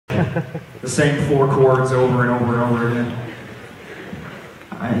the same 4 chords over and over and over again?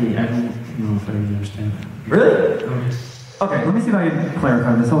 I don't know if I really understand. Really? Okay, let me see if I can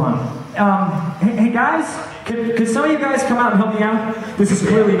clarify this. Hold on. Hey guys, Could some of you guys come out and help me out? This is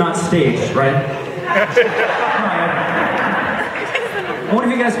clearly not staged, right? I wonder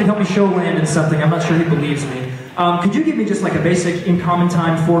if you guys could help me show Landon something. I'm not sure he believes me. Could you give me just like a basic, in common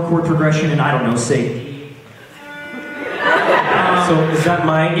time, 4-chord progression and I don't know, say D? So is that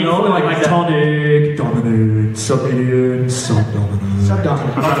mine? You know, like tonic, dominant, subdominant, subdominant.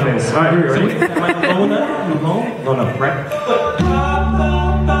 subdominant. On the bass. Alright, here we go. Ready? Am I low enough? Low? No, no, right?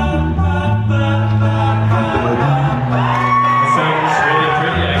 Sounds really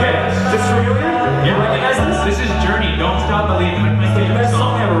pretty. Okay, this is familiar? Yeah, recognize this? This is Journey. Don't Stop Believing. Like my favorite Best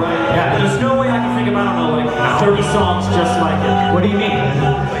song song. ever, right? Yeah, there's no way I can think of, I don't know, like 30 songs just like it. What do you mean?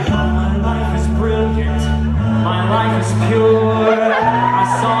 My life is brilliant, my life is pure. I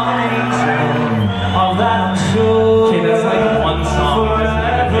saw an angel, of that I'm sure. Okay, that's like one song.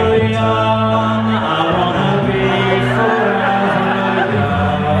 Forever young, I wanna be forever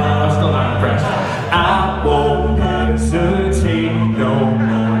young. I'm still not impressed. I won't hesitate no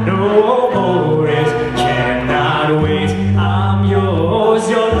more, no more. It cannot wait. I'm yours,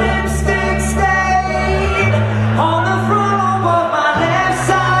 your lipstick stain on the front of my left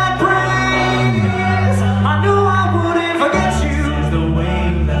side brace. I knew I wouldn't forget you. This is the way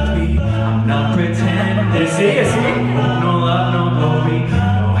you left me. I'm not pretending. You see? No love, no glory,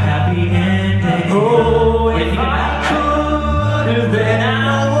 no happy ending. Oh, Wait, if you I could, then I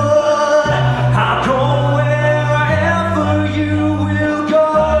would. I'll go wherever you will go.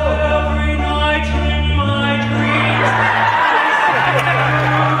 every night in my dreams,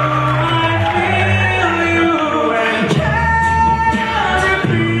 I feel you and can't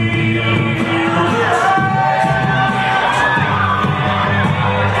repeat.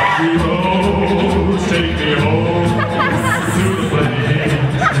 Take me home to the place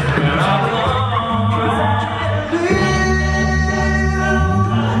where I belong.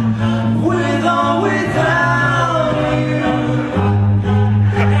 With or without you.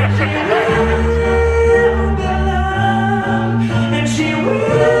 And she will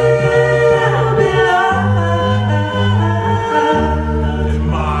belong.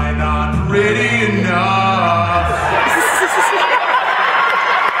 Am I not pretty enough?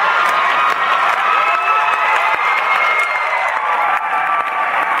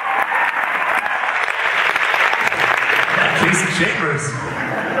 Casey Chambers.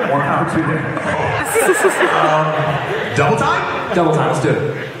 More power to you. Double time? Double time, let's do it.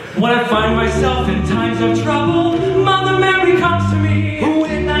 When I find myself in times of trouble, Mother Mary comes to me.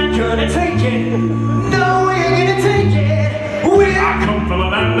 We're not gonna take it. No, we're gonna take it. I come from a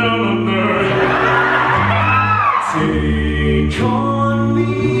land down under. Take on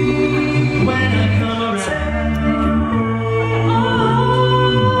me When I come around,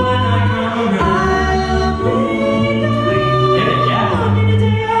 when I come around, yeah.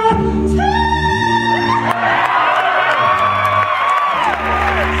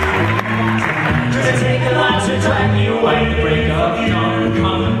 Does it take a lot to drag me away? Break up, don't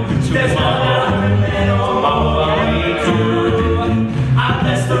come There's tomorrow. Tomorrow I'll be through. I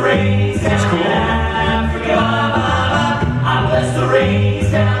bless the rains down That's cool. in Africa. I bless the rains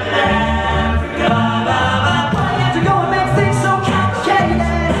down in Africa. Why you have to go and make things so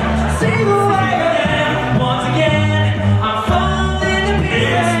complicated? See the way once again I'm falling to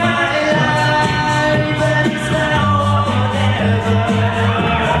pieces. My life and it's now or never.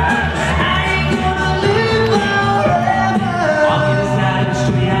 I ain't gonna live forever. Walk in the side of the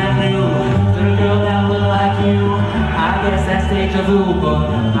street I knew. Little girl that looked like you. I guess that's deja vu, but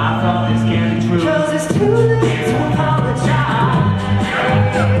I thought this can't